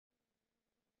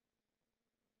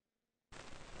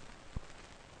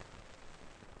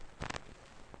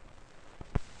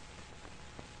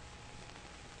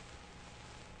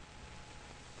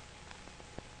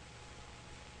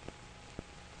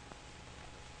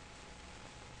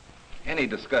Any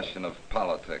discussion of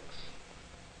politics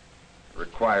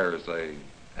requires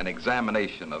an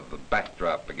examination of the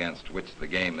backdrop against which the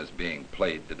game is being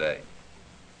played today.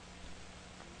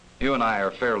 You and I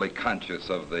are fairly conscious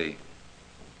of the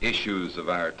issues of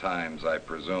our times, I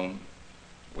presume.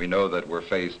 We know that we're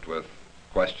faced with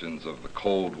questions of the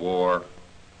Cold War,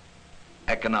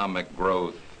 economic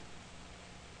growth,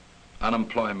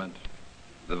 unemployment,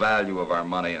 the value of our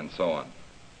money, and so on.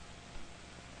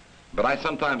 But I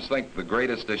sometimes think the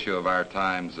greatest issue of our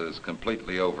times is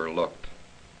completely overlooked.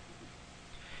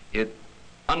 It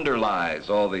underlies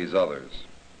all these others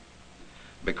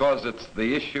because it's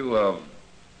the issue of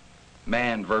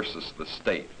man versus the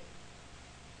state,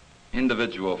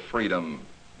 individual freedom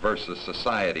versus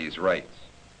society's rights.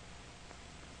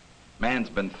 Man's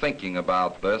been thinking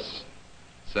about this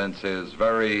since his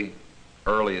very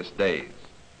earliest days.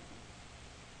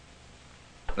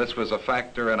 This was a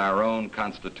factor in our own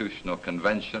constitutional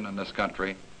convention in this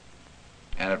country,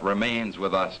 and it remains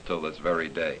with us till this very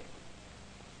day.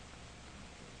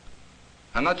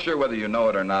 I'm not sure whether you know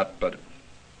it or not, but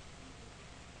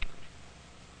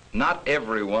not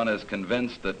everyone is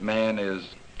convinced that man is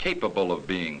capable of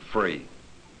being free.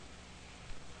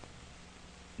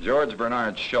 George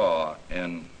Bernard Shaw,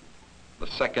 in the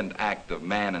second act of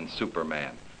Man and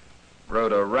Superman,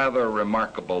 wrote a rather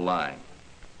remarkable line.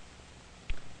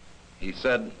 He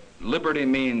said, "Liberty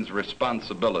means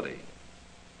responsibility.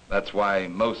 That's why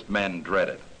most men dread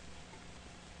it."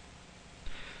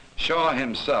 Shaw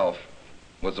himself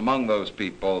was among those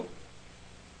people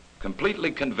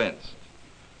completely convinced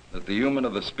that the human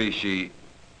of the species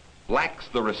lacks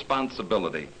the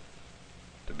responsibility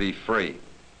to be free.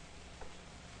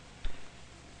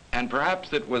 And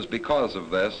perhaps it was because of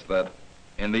this that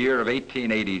in the year of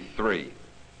 1883,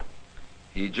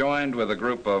 he joined with a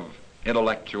group of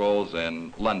intellectuals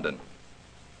in London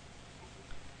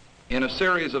in a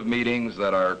series of meetings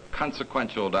that are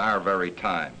consequential to our very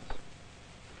times.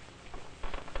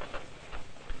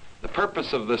 The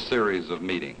purpose of this series of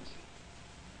meetings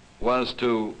was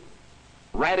to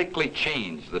radically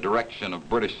change the direction of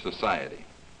British society.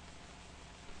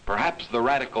 Perhaps the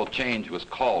radical change was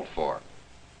called for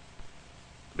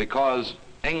because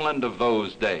England of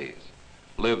those days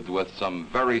lived with some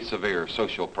very severe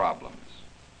social problems.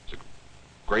 There's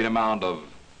a great amount of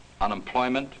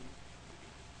unemployment.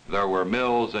 There were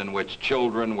mills in which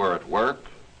children were at work.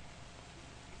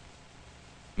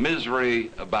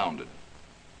 Misery abounded.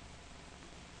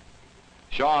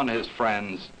 Shaw and his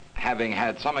friends, having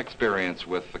had some experience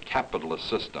with the capitalist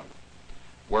system,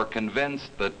 were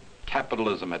convinced that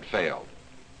capitalism had failed.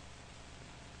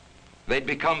 They'd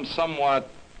become somewhat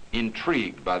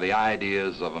intrigued by the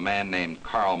ideas of a man named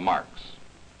Karl Marx,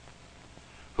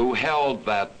 who held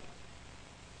that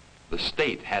the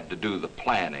state had to do the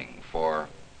planning for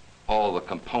all the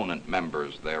component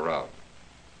members thereof.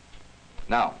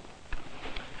 Now,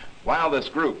 while this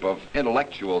group of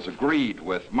intellectuals agreed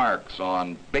with Marx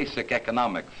on basic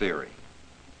economic theory,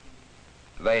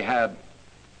 they had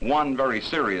one very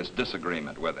serious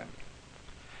disagreement with him,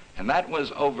 and that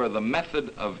was over the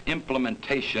method of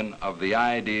implementation of the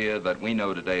idea that we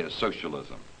know today as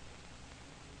socialism.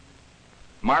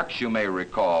 Marx, you may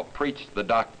recall, preached the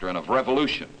doctrine of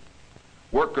revolution.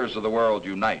 Workers of the world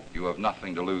unite. You have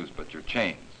nothing to lose but your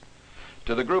chains.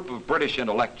 To the group of British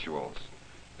intellectuals,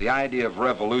 the idea of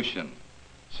revolution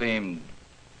seemed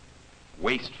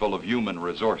wasteful of human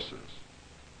resources.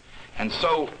 And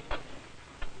so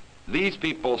these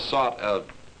people sought a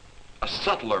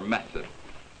subtler method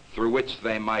through which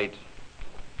they might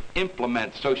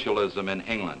implement socialism in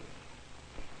England.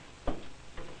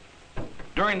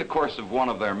 During the course of one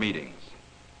of their meetings,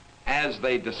 as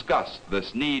they discussed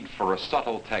this need for a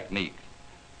subtle technique,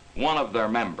 one of their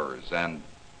members, and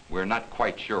we're not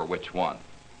quite sure which one,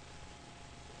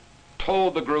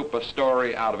 told the group a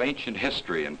story out of ancient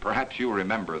history, and perhaps you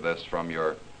remember this from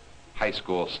your high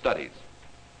school studies.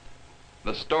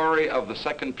 The story of the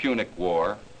Second Punic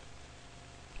War,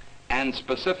 and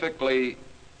specifically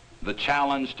the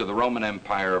challenge to the Roman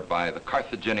Empire by the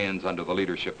Carthaginians under the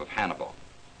leadership of Hannibal.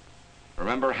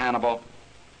 Remember Hannibal?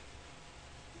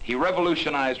 He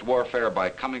revolutionized warfare by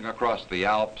coming across the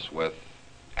Alps with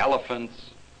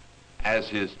elephants as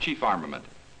his chief armament.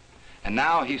 And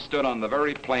now he stood on the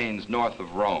very plains north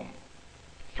of Rome,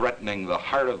 threatening the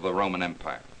heart of the Roman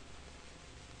Empire.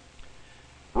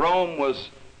 Rome was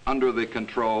under the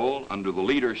control, under the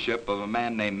leadership of a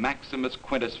man named Maximus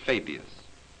Quintus Fabius.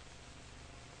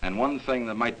 And one thing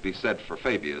that might be said for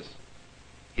Fabius,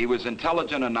 he was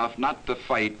intelligent enough not to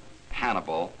fight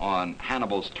Hannibal on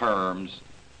Hannibal's terms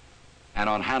and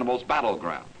on Hannibal's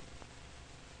battleground.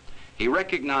 He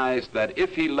recognized that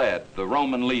if he led the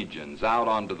Roman legions out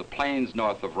onto the plains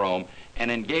north of Rome and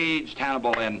engaged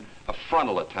Hannibal in a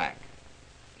frontal attack,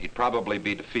 he'd probably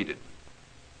be defeated.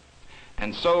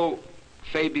 And so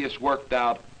Fabius worked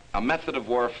out a method of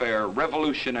warfare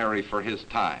revolutionary for his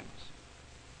times.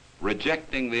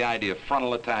 Rejecting the idea of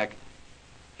frontal attack,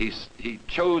 he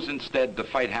chose instead to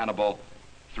fight Hannibal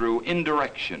through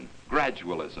indirection,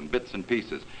 gradualism, bits and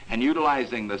pieces. And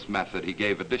utilizing this method, he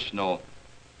gave additional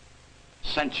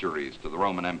centuries to the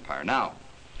Roman Empire. Now,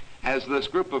 as this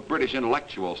group of British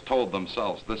intellectuals told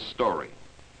themselves this story,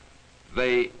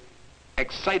 they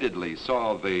excitedly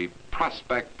saw the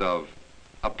prospect of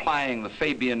applying the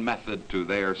Fabian method to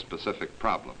their specific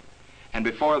problem. And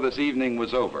before this evening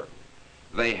was over,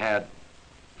 they had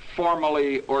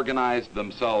formally organized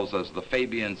themselves as the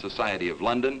Fabian Society of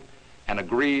London and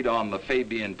agreed on the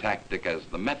Fabian tactic as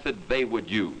the method they would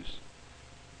use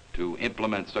to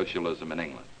implement socialism in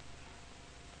England.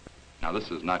 Now,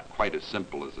 this is not quite as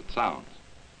simple as it sounds.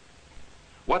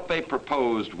 What they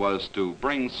proposed was to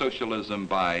bring socialism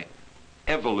by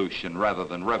evolution rather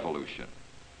than revolution.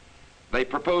 They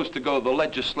proposed to go the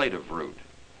legislative route.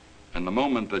 And the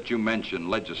moment that you mention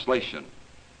legislation,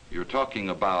 you're talking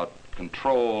about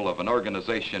control of an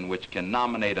organization which can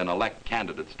nominate and elect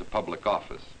candidates to public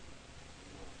office.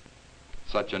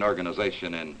 Such an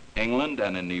organization in England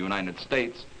and in the United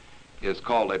States is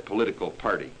called a political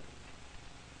party.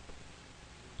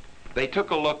 They took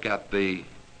a look at the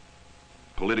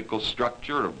political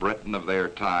structure of Britain of their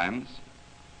times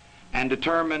and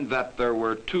determined that there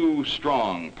were two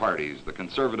strong parties, the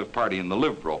Conservative Party and the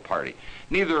Liberal Party,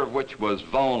 neither of which was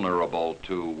vulnerable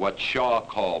to what Shaw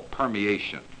called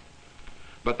permeation.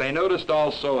 But they noticed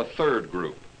also a third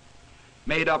group,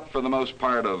 made up for the most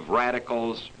part of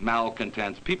radicals,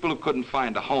 malcontents, people who couldn't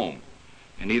find a home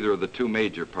in either of the two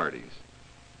major parties.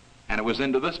 And it was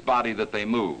into this body that they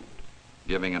moved,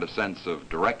 giving it a sense of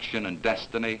direction and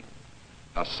destiny,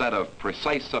 a set of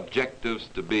precise objectives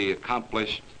to be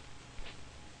accomplished,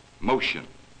 motion,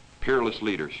 peerless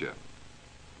leadership.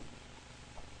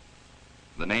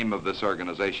 The name of this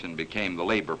organization became the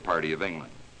Labour Party of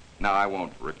England. Now, I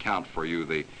won't recount for you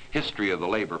the history of the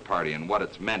Labour Party and what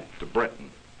it's meant to Britain,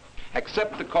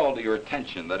 except to call to your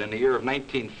attention that in the year of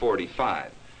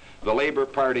 1945, the Labour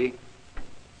Party,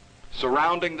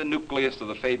 surrounding the nucleus of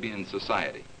the Fabian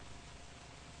Society,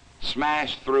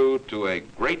 smashed through to a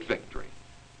great victory,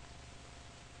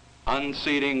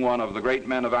 unseating one of the great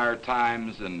men of our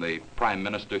times in the prime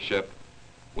ministership,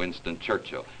 Winston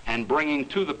Churchill, and bringing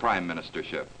to the prime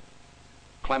ministership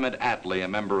Clement Attlee, a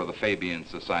member of the Fabian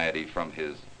Society from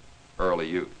his early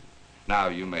youth. Now,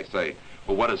 you may say,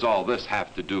 well, what does all this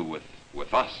have to do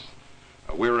with us?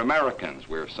 We're Americans.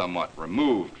 We're somewhat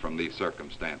removed from these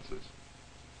circumstances.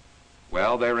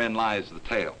 Well, therein lies the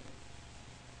tale.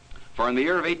 For in the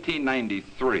year of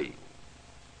 1893,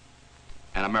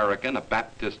 an American, a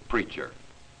Baptist preacher,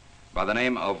 by the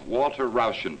name of Walter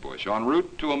Rauschenbusch, en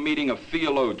route to a meeting of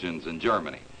theologians in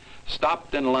Germany,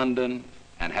 stopped in London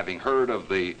and, having heard of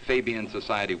the Fabian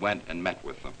Society, went and met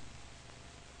with them,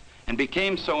 and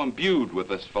became so imbued with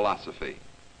this philosophy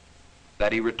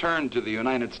that he returned to the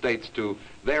United States to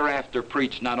thereafter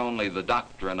preach not only the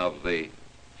doctrine of the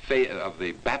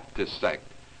Baptist sect,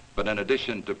 but in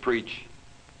addition to preach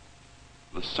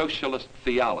the socialist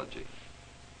theology.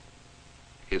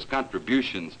 His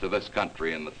contributions to this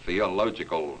country in the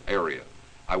theological area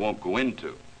I won't go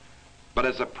into, but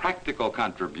as a practical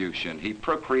contribution, he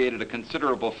procreated a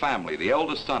considerable family, the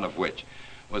eldest son of which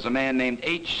was a man named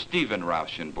H. Stephen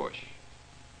Rauschenbusch,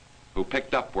 who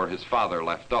picked up where his father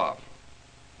left off.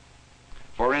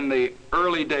 For in the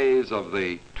early days of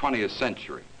the 20th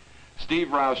century, Steve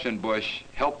Rauschenbusch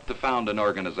helped to found an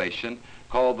organization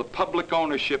called the Public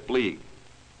Ownership League,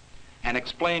 and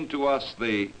explained to us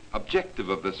the objective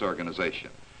of this organization,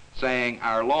 saying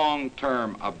our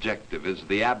long-term objective is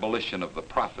the abolition of the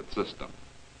profit system.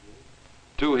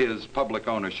 To his Public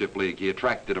Ownership League, he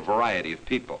attracted a variety of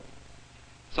people,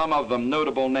 some of them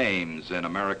notable names in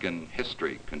American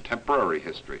history, contemporary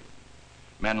history,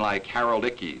 men like Harold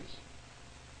Ickes,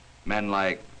 men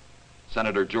like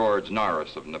Senator George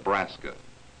Norris of Nebraska,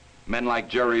 men like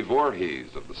Jerry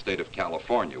Voorhees of the state of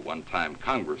California, one-time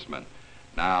congressman,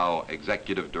 now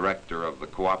executive director of the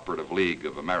Cooperative League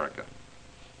of America.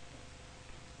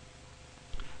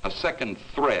 A second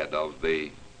thread of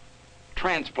the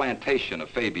transplantation of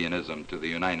Fabianism to the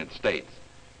United States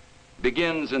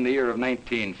begins in the year of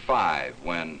 1905,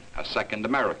 when a second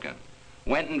American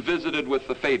went and visited with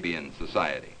the Fabian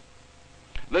Society.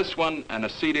 This one, an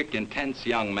ascetic, intense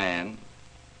young man,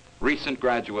 recent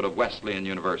graduate of Wesleyan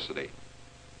University,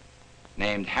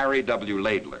 named Harry W.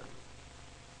 Laidler.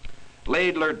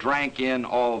 Laidler drank in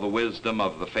all the wisdom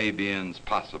of the Fabians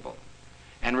possible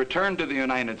and returned to the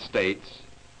United States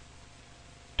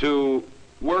to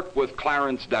work with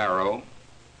Clarence Darrow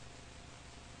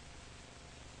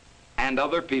and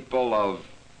other people of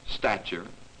stature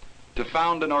to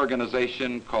found an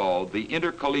organization called the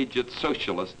Intercollegiate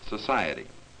Socialist Society.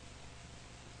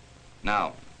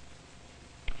 Now,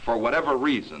 for whatever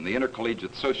reason, the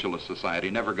Intercollegiate Socialist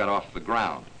Society never got off the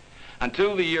ground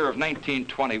until the year of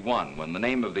 1921, when the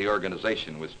name of the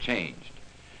organization was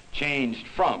changed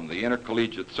from the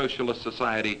Intercollegiate Socialist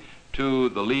Society to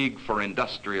the League for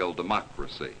Industrial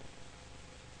Democracy.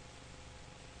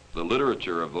 The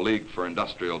literature of the League for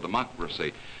Industrial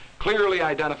Democracy clearly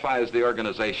identifies the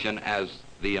organization as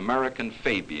the American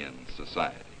Fabian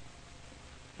Society.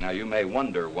 Now, you may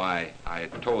wonder why I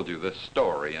told you this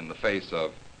story in the face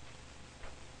of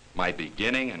my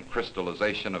beginning and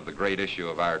crystallization of the great issue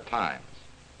of our times.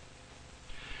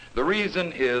 The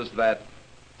reason is that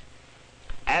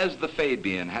as the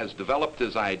Fabian has developed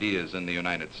his ideas in the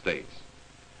United States,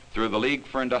 through the League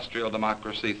for Industrial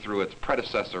Democracy, through its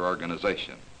predecessor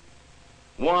organization,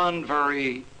 one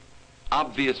very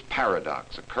obvious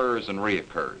paradox occurs and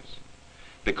reoccurs.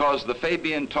 Because the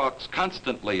Fabian talks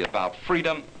constantly about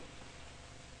freedom,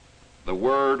 the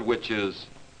word which is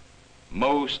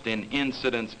most in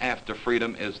incidence after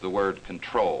freedom is the word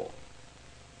control.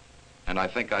 And I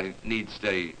think I need to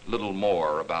say a little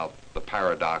more about the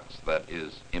paradox that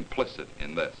is implicit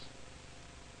in this.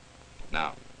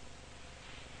 Now,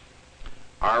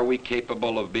 are we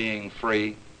capable of being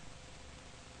free?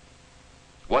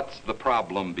 What's the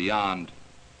problem beyond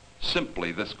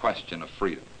simply this question of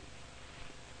freedom?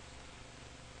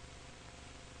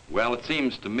 Well, it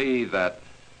seems to me that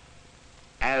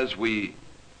as we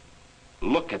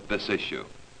look at this issue,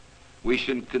 we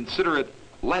should consider it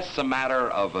less a matter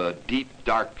of a deep,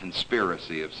 dark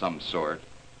conspiracy of some sort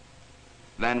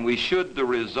than we should the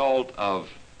result of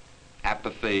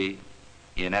apathy,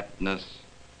 ineptness,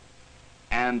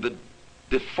 and the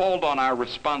default on our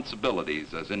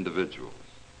responsibilities as individuals.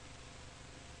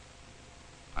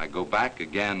 I go back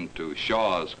again to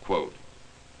Shaw's quote,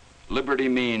 "Liberty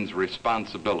means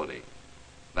responsibility.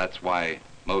 That's why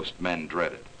most men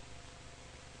dread it."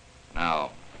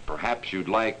 Now, perhaps you'd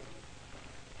like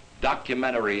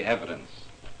documentary evidence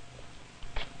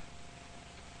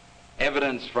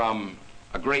from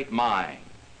a great mind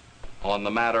on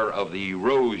the matter of the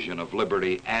erosion of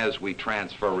liberty as we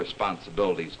transfer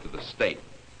responsibilities to the state.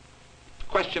 It's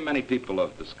a question many people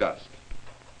have discussed.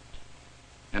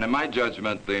 And in my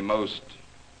judgment, the most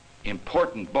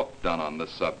important book done on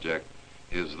this subject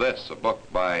is this, a book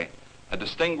by a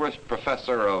distinguished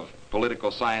professor of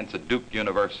political science at Duke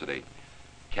University,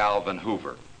 Calvin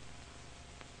Hoover.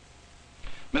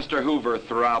 Mr. Hoover,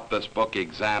 throughout this book,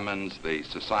 examines the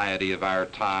society of our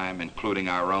time, including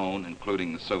our own,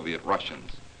 including the Soviet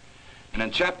Russians. And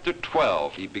in chapter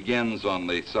 12, he begins on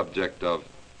the subject of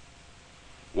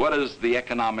what does the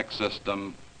economic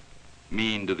system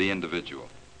mean to the individual?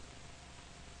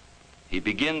 He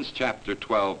begins chapter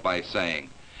 12 by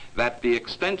saying that the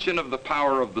extension of the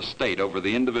power of the state over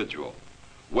the individual,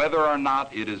 whether or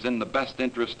not it is in the best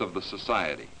interest of the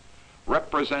society,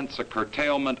 represents a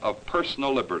curtailment of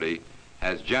personal liberty,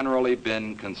 has generally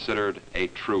been considered a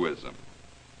truism.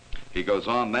 He goes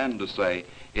on then to say,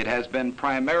 it has been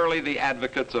primarily the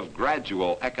advocates of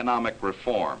gradual economic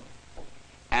reform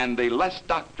and the less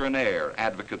doctrinaire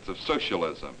advocates of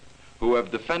socialism who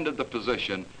have defended the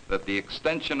position that the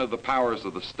extension of the powers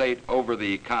of the state over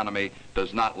the economy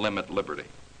does not limit liberty.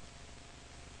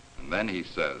 And then he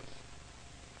says,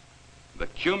 the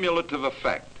cumulative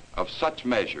effect of such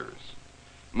measures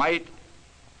might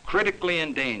critically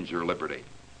endanger liberty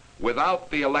without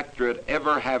the electorate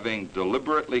ever having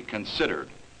deliberately considered,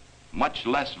 much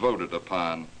less voted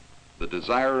upon, the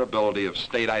desirability of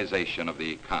statization of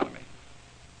the economy.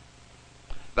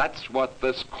 That's what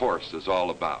this course is all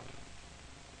about.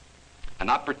 An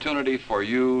opportunity for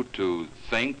you to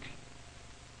think,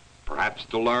 perhaps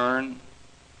to learn,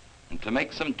 and to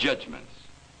make some judgments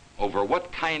over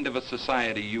what kind of a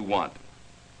society you want.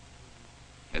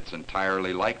 It's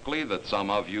entirely likely that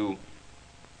some of you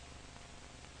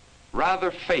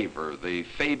rather favor the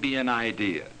Fabian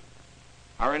idea,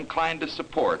 are inclined to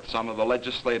support some of the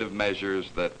legislative measures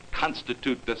that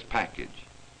constitute this package.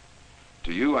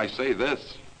 To you, I say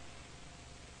this.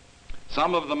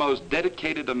 Some of the most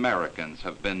dedicated Americans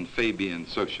have been Fabian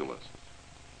socialists.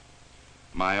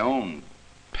 My own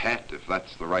pet, if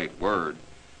that's the right word,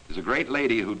 is a great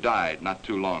lady who died not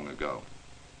too long ago,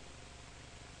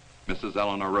 Mrs.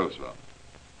 Eleanor Roosevelt.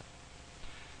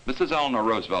 Mrs. Eleanor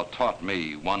Roosevelt taught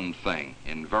me one thing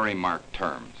in very marked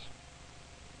terms.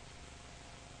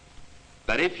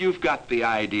 that if you've got the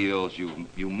ideals,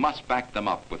 you must back them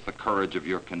up with the courage of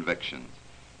your convictions.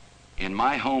 In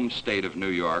my home state of New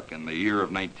York, in the year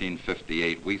of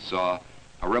 1958, we saw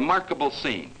a remarkable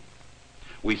scene.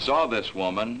 We saw this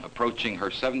woman approaching her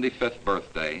 75th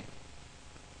birthday,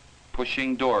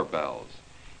 pushing doorbells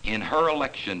in her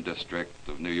election district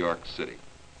of New York City.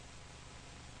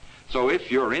 So if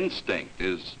your instinct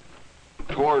is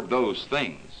toward those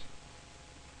things,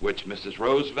 which Mrs.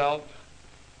 Roosevelt,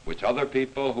 which other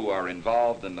people who are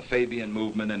involved in the Fabian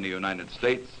movement in the United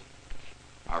States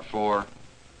are for,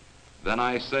 then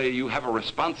I say you have a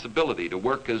responsibility to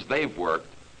work as they've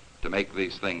worked to make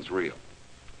these things real.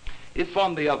 If,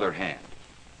 on the other hand,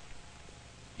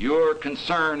 your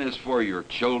concern is for your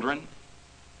children,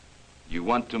 you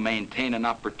want to maintain an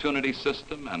opportunity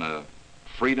system and a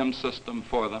freedom system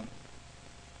for them,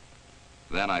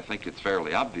 then I think it's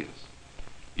fairly obvious.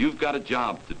 You've got a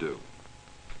job to do.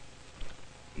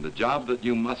 And the job that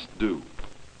you must do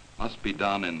must be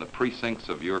done in the precincts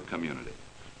of your community.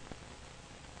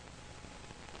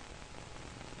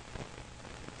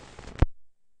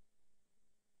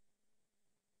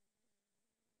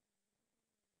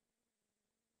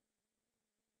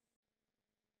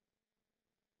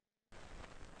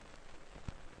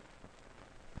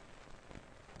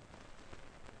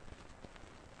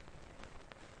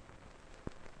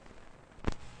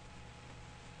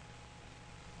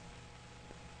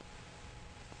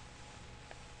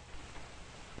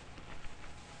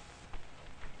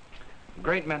 A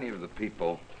great many of the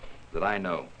people that I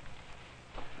know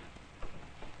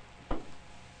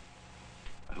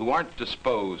who aren't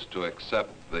disposed to accept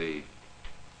the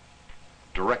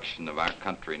direction of our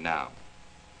country now,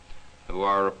 who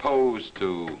are opposed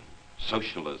to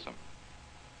socialism,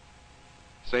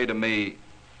 say to me,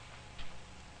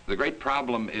 the great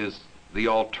problem is the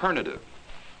alternative.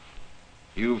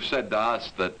 You've said to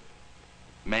us that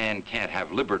man can't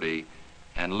have liberty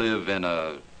and live in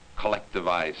a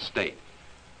collectivized state.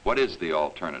 What is the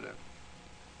alternative?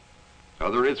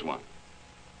 Oh, there is one.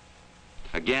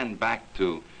 Again, back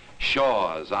to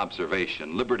Shaw's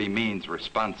observation, liberty means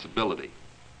responsibility.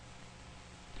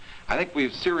 I think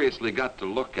we've seriously got to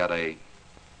look at a,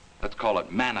 let's call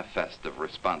it, manifest of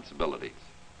responsibilities.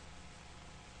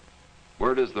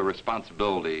 Where does the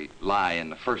responsibility lie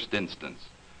in the first instance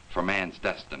for man's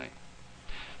destiny?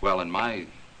 Well, in my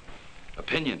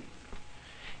opinion,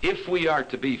 if we are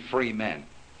to be free men,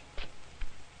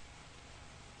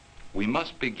 we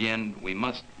must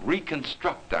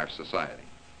reconstruct our society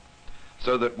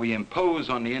so that we impose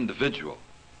on the individual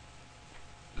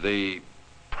the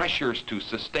pressures to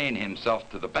sustain himself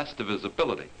to the best of his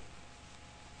ability.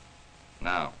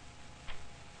 Now,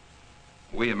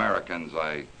 we Americans,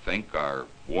 I think, are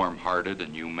warm-hearted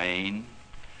and humane.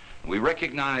 We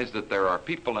recognize that there are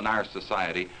people in our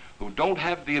society who don't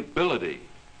have the ability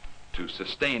to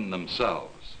sustain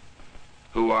themselves,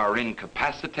 who are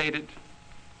incapacitated,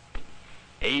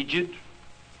 aged.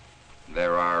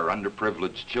 There are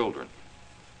underprivileged children.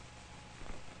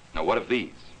 Now, what of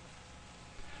these?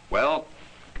 Well,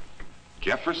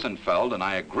 Jefferson felt, and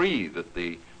I agree, that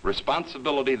the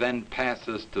responsibility then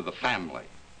passes to the family.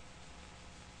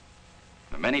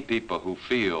 There are many people who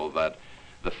feel that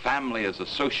the family as a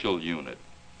social unit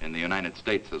in the United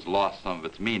States has lost some of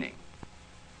its meaning.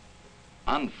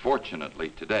 Unfortunately,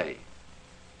 today,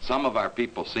 some of our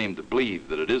people seem to believe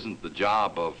that it isn't the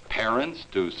job of parents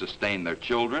to sustain their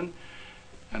children,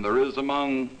 and there is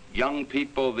among young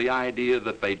people the idea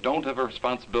that they don't have a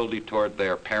responsibility toward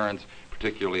their parents,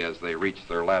 particularly as they reach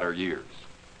their latter years.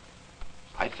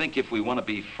 I think if we want to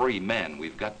be free men,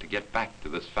 we've got to get back to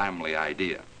this family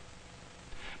idea.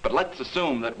 But let's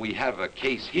assume that we have a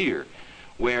case here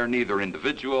where neither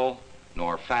individual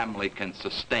nor family can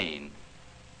sustain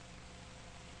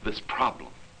this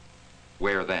problem.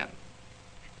 Where then?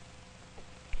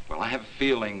 Well, I have a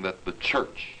feeling that the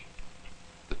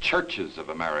churches of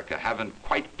America haven't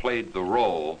quite played the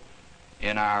role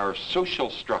in our social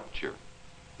structure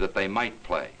that they might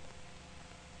play.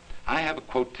 I have a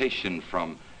quotation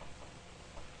from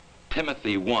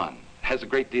Timothy 1. It has a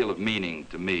great deal of meaning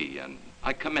to me, and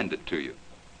I commend it to you.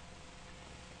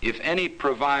 If any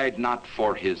provide not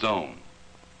for his own,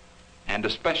 and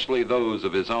especially those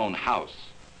of his own house,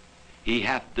 he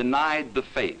hath denied the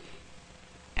faith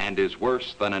and is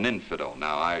worse than an infidel.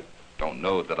 Now, I don't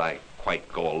know that I quite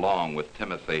go along with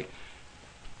Timothy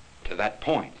to that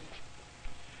point.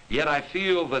 Yet I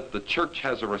feel that the church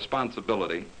has a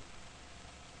responsibility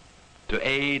to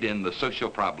aid in the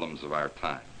social problems of our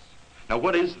times. Now,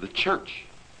 what is the church?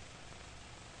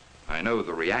 I know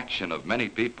the reaction of many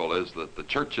people is that the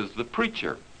church is the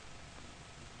preacher,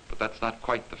 but that's not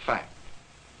quite the fact.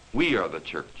 We are the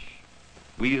church.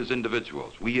 We as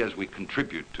individuals. We as we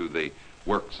contribute to the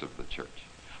works of the church.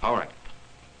 All right.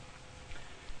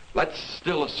 Let's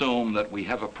still assume that we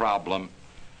have a problem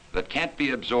that can't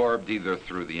be absorbed either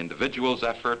through the individual's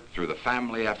effort, through the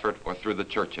family effort, or through the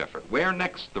church effort. Where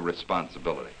next the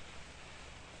responsibility?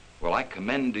 Well, I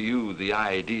commend to you the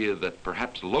idea that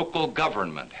perhaps local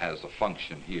government has a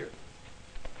function here.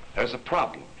 There's a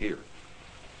problem here.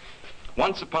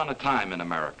 Once upon a time in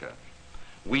America,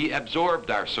 we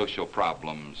absorbed our social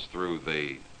problems through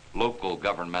the local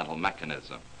governmental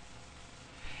mechanism.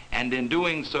 And in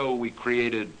doing so, we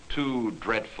created two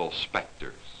dreadful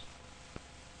specters.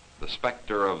 The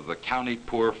specter of the county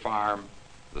poor farm,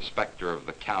 the specter of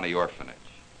the county orphanage.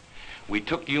 We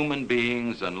took human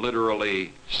beings and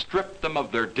literally stripped them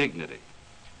of their dignity,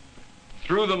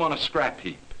 threw them on a scrap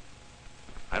heap.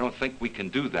 I don't think we can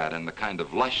do that in the kind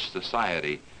of lush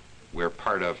society we're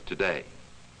part of today.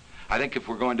 I think if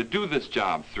we're going to do this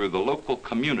job through the local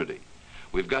community,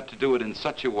 we've got to do it in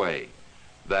such a way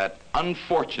that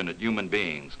unfortunate human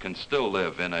beings can still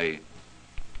live in a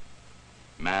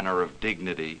manner of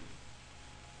dignity,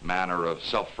 manner of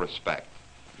self-respect.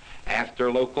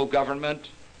 After local government,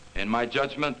 in my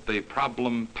judgment, the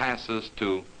problem passes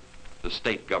to the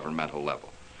state governmental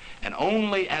level. And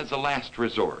only as a last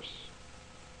resource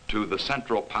to the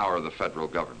central power of the federal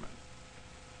government.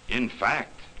 In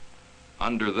fact,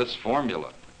 under this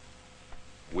formula,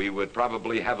 we would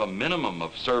probably have a minimum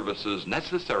of services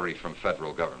necessary from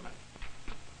federal government.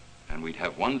 And we'd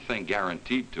have one thing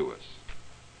guaranteed to us: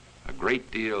 a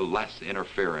great deal less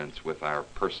interference with our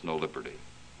personal liberty.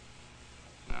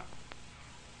 Now,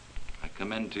 I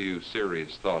commend to you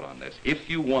serious thought on this. If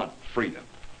you want freedom,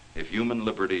 if human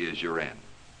liberty is your end,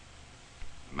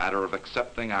 a matter of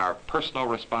accepting our personal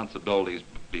responsibilities,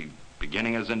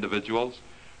 beginning as individuals,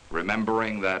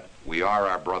 remembering that we are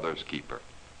our brother's keeper.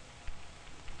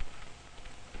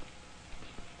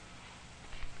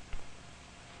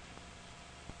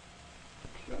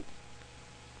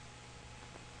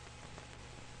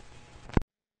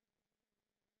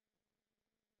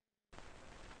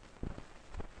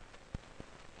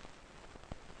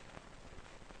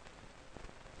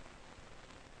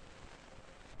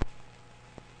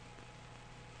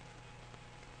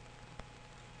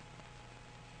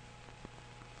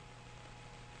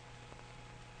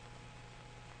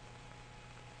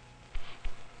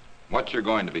 What you're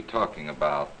going to be talking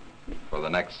about for the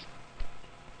next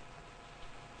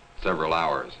several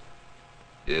hours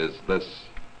is this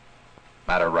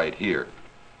matter right here,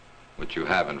 which you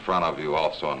have in front of you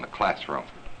also in the classroom.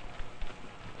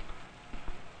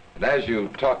 And as you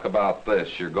talk about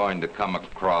this, you're going to come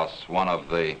across one of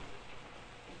the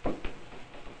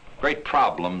great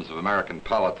problems of American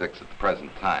politics at the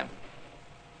present time.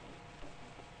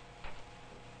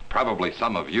 Probably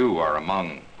some of you are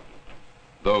among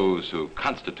those who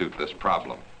constitute this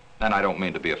problem. And I don't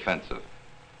mean to be offensive,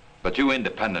 but you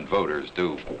independent voters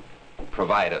do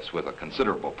provide us with a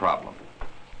considerable problem.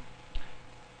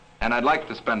 And I'd like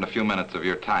to spend a few minutes of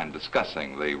your time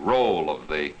discussing the role of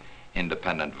the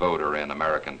independent voter in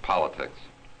American politics.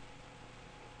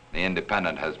 The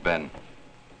independent has been,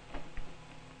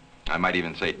 I might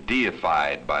even say,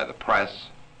 deified by the press,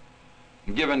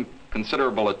 and given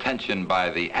considerable attention by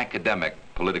the academic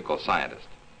political scientist.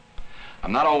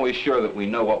 I'm not always sure that we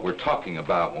know what we're talking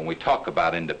about when we talk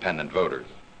about independent voters.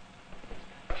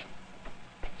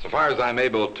 So far as I'm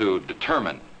able to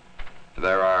determine,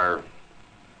 there are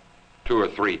two or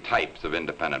three types of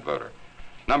independent voter.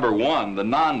 Number one, the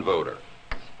non-voter.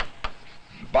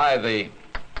 By the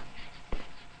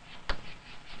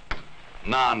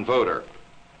non-voter,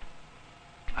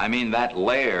 I mean that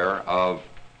layer of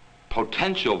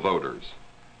potential voters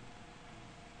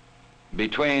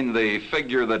between the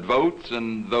figure that votes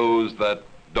and those that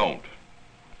don't.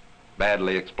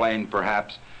 Badly explained,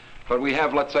 perhaps, but we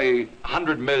have, let's say,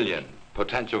 100 million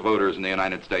potential voters in the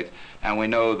United States, and we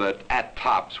know that at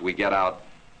tops we get out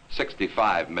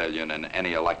 65 million in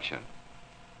any election.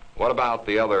 What about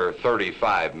the other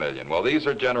 35 million? Well, these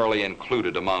are generally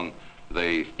included among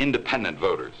the independent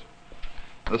voters.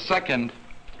 The second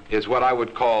is what I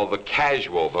would call the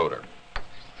casual voter.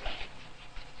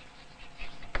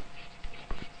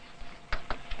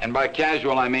 And by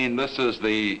casual, I mean this is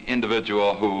the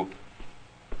individual who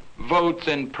votes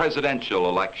in presidential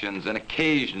elections and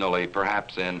occasionally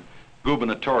perhaps in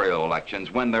gubernatorial elections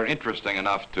when they're interesting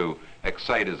enough to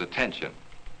excite his attention.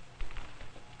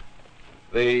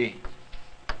 The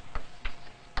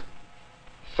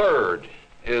third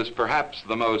is perhaps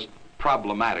the most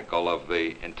problematical of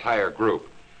the entire group,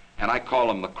 and I call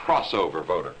him the crossover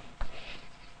voter.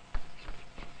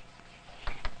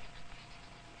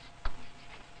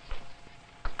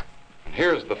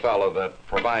 here's the fellow that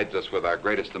provides us with our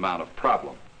greatest amount of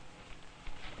problem.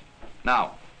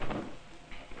 Now,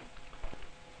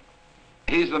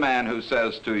 he's the man who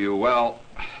says to you, well,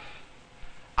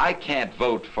 I can't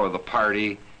vote for the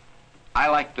party. I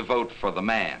like to vote for the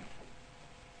man.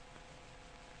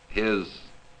 His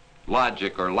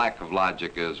logic or lack of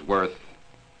logic is worth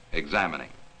examining.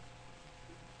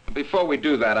 Before we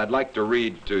do that, I'd like to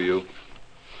read to you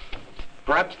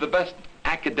perhaps the best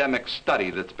academic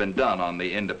study that's been done on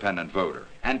the independent voter,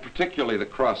 and particularly the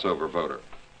crossover voter.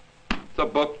 It's a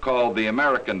book called The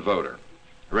American Voter,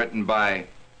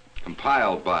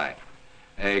 compiled by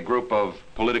a group of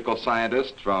political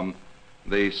scientists from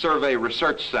the Survey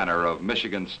Research Center of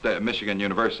Michigan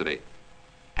University.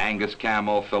 Angus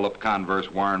Campbell, Philip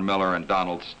Converse, Warren Miller, and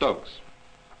Donald Stokes.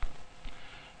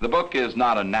 The book is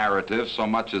not a narrative so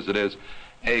much as it is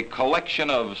a collection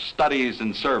of studies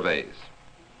and surveys.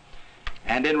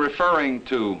 And in referring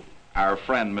to our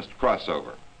friend, Mr.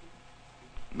 Crossover,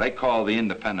 they call the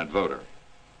independent voter.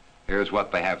 Here's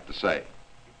what they have to say.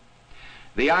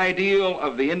 The ideal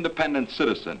of the independent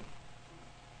citizen,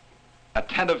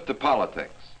 attentive to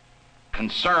politics,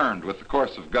 concerned with the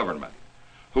course of government,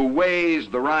 who weighs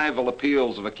the rival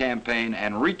appeals of a campaign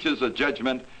and reaches a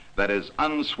judgment that is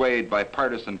unswayed by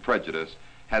partisan prejudice,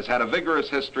 has had a vigorous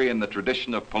history in the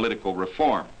tradition of political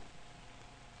reform.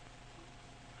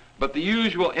 But the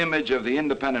usual image of the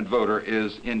independent voter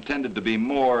is intended to be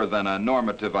more than a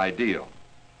normative ideal.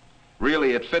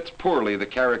 Really, it fits poorly the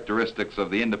characteristics of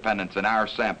the independents in our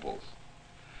samples.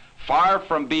 Far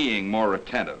from being more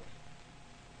attentive,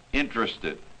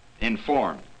 interested,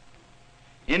 informed,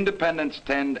 independents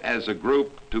tend as a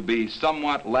group to be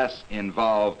somewhat less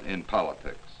involved in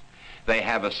politics. They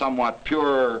have a somewhat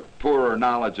poorer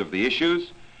knowledge of the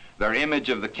issues. Their image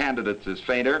of the candidates is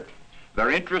fainter. Their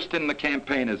interest in the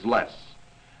campaign is less.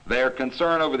 Their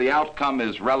concern over the outcome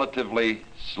is relatively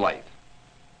slight.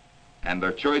 And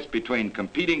their choice between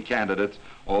competing candidates,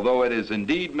 although it is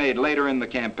indeed made later in the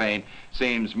campaign,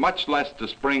 seems much less to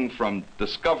spring from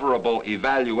discoverable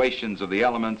evaluations of the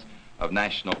elements of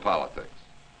national politics.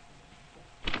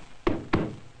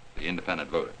 The independent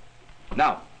voter.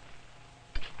 Now,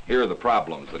 here are the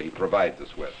problems that he provides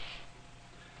us with.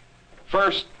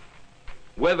 First,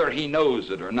 whether he knows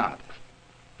it or not,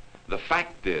 the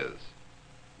fact is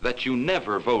that you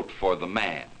never vote for the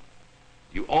man.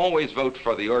 You always vote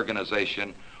for the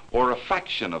organization or a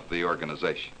faction of the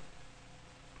organization.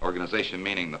 Organization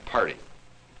meaning the party.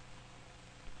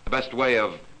 The best way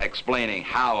of explaining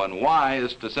how and why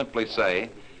is to simply say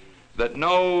that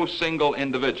no single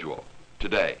individual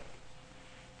today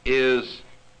is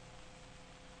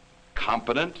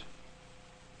competent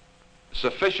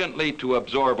sufficiently to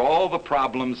absorb all the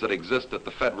problems that exist at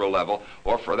the federal level,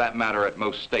 or for that matter at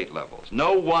most state levels.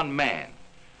 No one man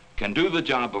can do the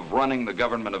job of running the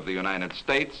government of the United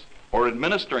States or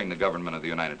administering the government of the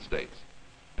United States.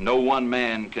 No one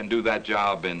man can do that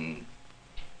job in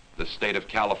the state of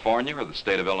California or the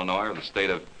state of Illinois or the state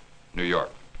of New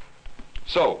York.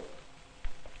 So,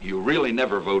 you really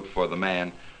never vote for the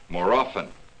man. More often,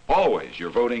 always, you're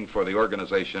voting for the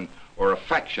organization or a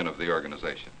faction of the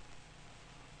organization.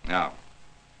 Now,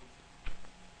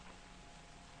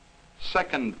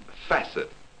 second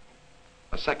facet,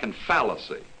 a second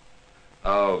fallacy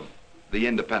of the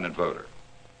independent voter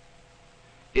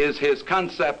is his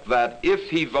concept that if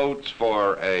he votes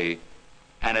for an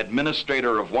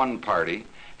administrator of one party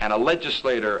and a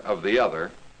legislator of the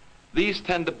other, these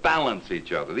tend to balance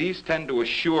each other. These tend to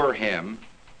assure him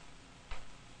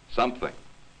something.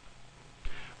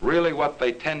 Really, what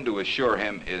they tend to assure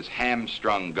him is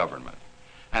hamstrung government.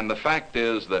 And the fact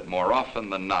is that more often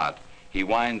than not, he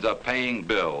winds up paying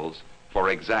bills for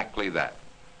exactly that: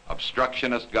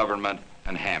 obstructionist government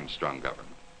and hamstrung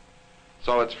government.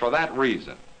 So it's for that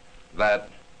reason that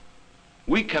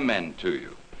we commend to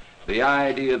you the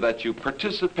idea that you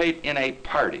participate in a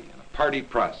party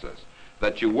process,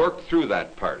 that you work through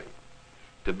that party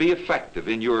to be effective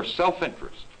in your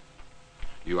self-interest.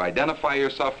 You identify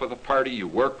yourself with a party, you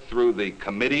work through the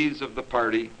committees of the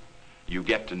party, you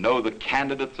get to know the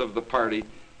candidates of the party,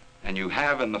 and you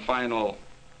have in the final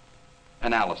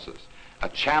analysis a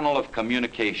channel of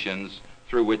communications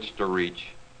through which to reach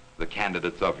the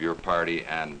candidates of your party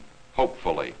and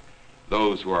hopefully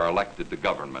those who are elected to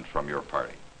government from your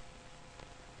party.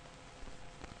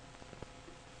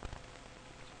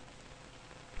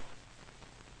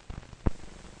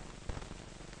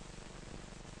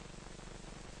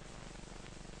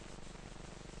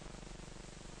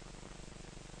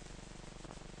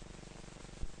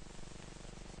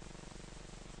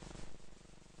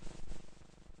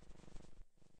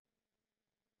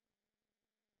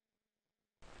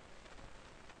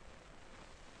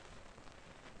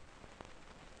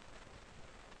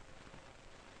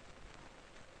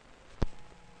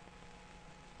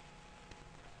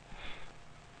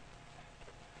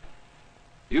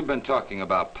 You've been talking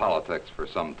about politics for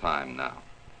some time now.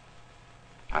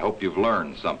 I hope you've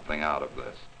learned something out of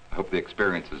this. I hope the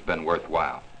experience has been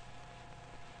worthwhile.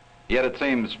 Yet it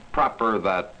seems proper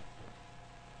that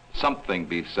something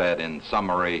be said in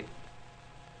summary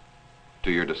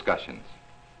to your discussions.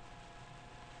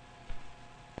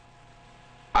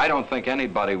 I don't think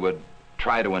anybody would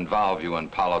try to involve you in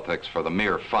politics for the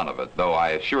mere fun of it, though I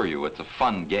assure you it's a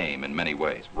fun game in many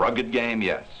ways. Rugged game,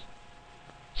 yes.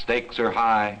 Stakes are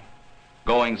high.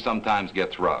 Going sometimes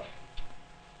gets rough.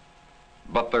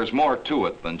 But there's more to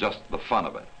it than just the fun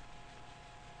of it.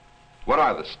 What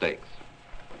are the stakes?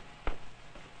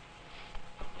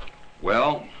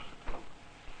 Well,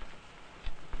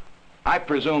 I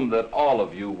presume that all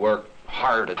of you work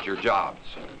hard at your jobs.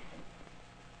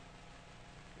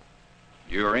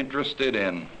 You're interested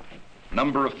in a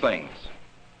number of things.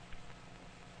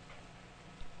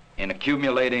 In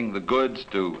accumulating the goods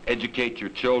to educate your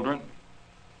children,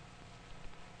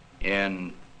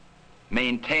 in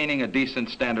maintaining a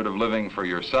decent standard of living for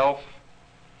yourself,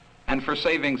 and for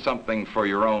saving something for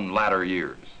your own latter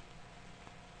years.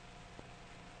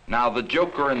 Now, the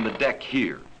joker in the deck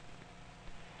here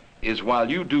is while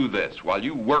you do this, while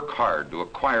you work hard to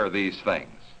acquire these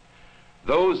things,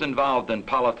 those involved in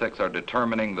politics are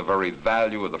determining the very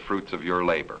value of the fruits of your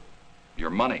labor,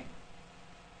 your money.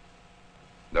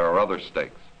 There are other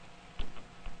stakes.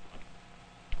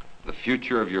 The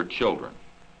future of your children,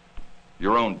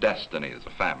 your own destiny as a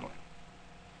family.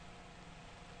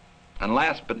 And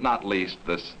last but not least,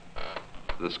 this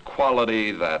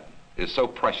quality that is so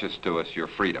precious to us, your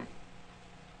freedom.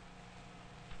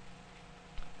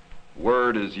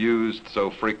 Word is used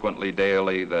so frequently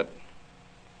daily that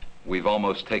we've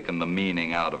almost taken the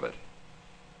meaning out of it.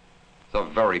 It's a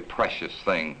very precious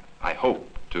thing, I hope,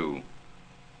 to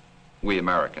we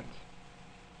Americans.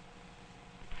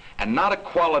 And not a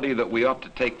quality that we ought to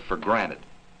take for granted.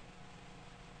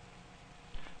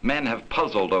 Men have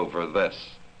puzzled over this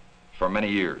for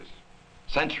many years,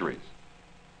 centuries.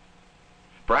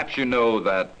 Perhaps you know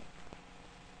that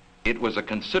it was a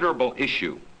considerable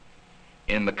issue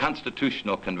in the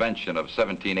Constitutional Convention of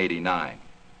 1789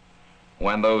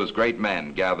 when those great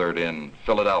men gathered in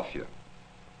Philadelphia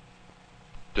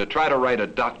to try to write a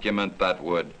document that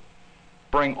would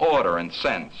bring order and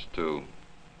sense to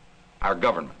our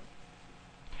government.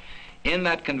 In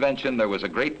that convention, there was a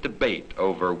great debate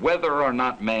over whether or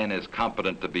not man is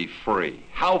competent to be free.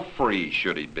 How free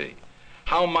should he be?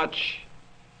 How much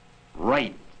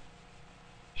right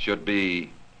should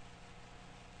be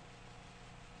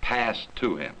passed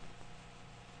to him?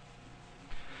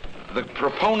 The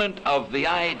proponent of the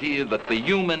idea that the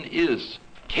human is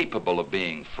capable of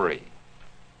being free,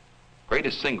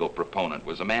 greatest single proponent,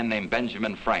 was a man named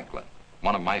Benjamin Franklin,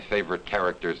 one of my favorite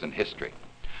characters in history,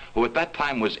 who at that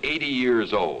time was 80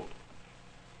 years old.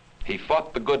 He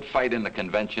fought the good fight in the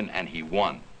convention and he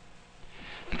won.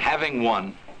 And having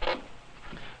won,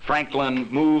 Franklin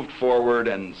moved forward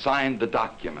and signed the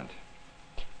document.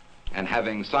 And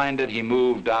having signed it, he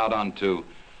moved out onto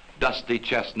dusty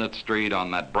Chestnut Street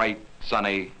on that bright,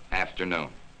 sunny afternoon.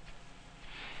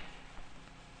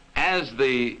 As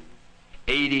the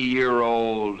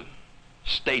 80-year-old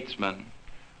statesman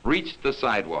reached the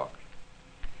sidewalk,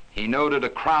 he noted a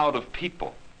crowd of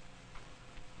people.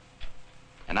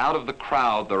 And out of the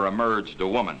crowd there emerged a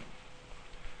woman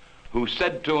who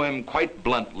said to him quite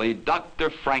bluntly, "Dr.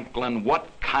 Franklin, what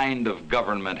kind of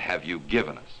government have you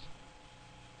given us?"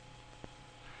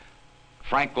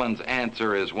 Franklin's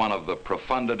answer is one of the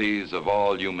profundities of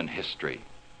all human history.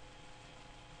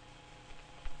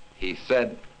 He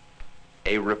said,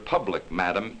 "A republic,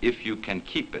 madam, if you can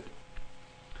keep it."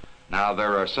 Now,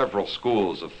 there are several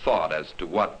schools of thought as to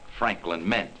what Franklin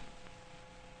meant.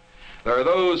 There are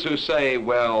those who say,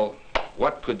 well,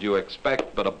 what could you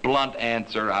expect but a blunt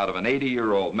answer out of an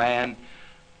 80-year-old man,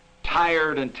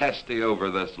 tired and testy over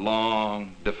this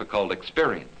long, difficult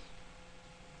experience.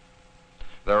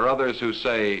 There are others who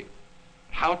say,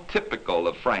 how typical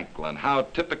of Franklin, how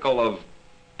typical of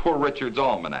Poor Richard's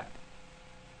Almanac.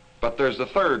 But there's a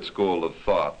third school of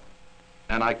thought,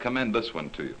 and I commend this one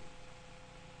to you.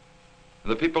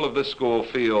 The people of this school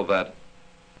feel that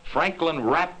Franklin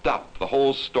wrapped up the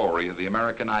whole story of the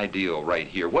American ideal right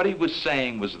here. What he was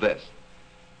saying was this: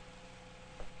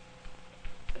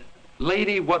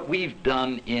 lady, what we've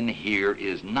done in here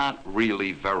is not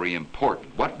really very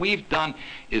important. What we've done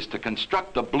is to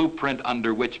construct a blueprint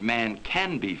under which man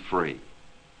can be free.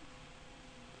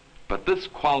 But this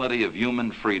quality of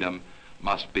human freedom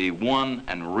must be won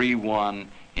and re-won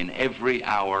in every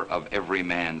hour of every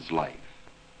man's life.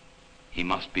 He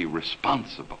must be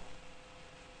responsible.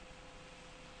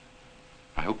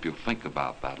 I hope you'll think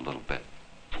about that a little bit.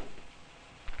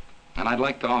 And I'd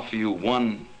like to offer you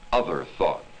one other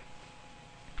thought.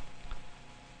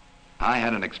 I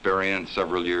had an experience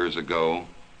several years ago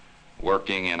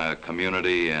working in a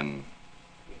community in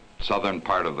southern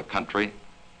part of the country.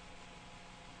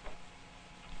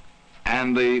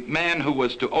 And the man who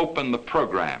was to open the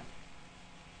program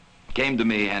came to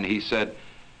me and he said,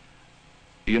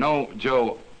 "You know,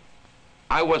 Joe,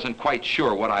 I wasn't quite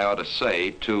sure what I ought to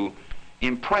say to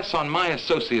impress on my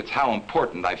associates how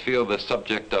important I feel the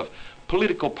subject of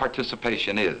political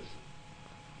participation is."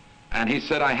 And he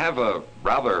said, "I have a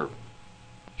rather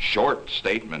short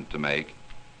statement to make,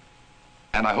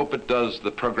 and I hope it does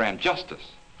the program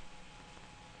justice."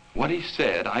 What he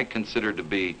said I consider to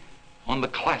be on the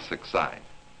classic side,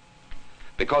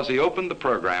 because he opened the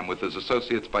program with his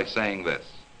associates by saying this: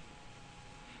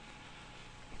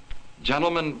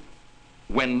 "Gentlemen,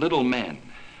 when little men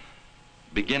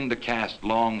begin to cast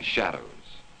long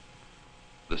shadows,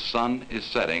 the sun is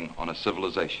setting on a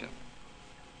civilization.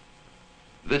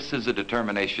 This is a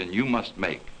determination you must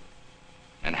make,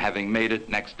 and having made it,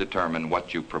 next determine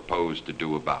what you propose to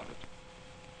do about it."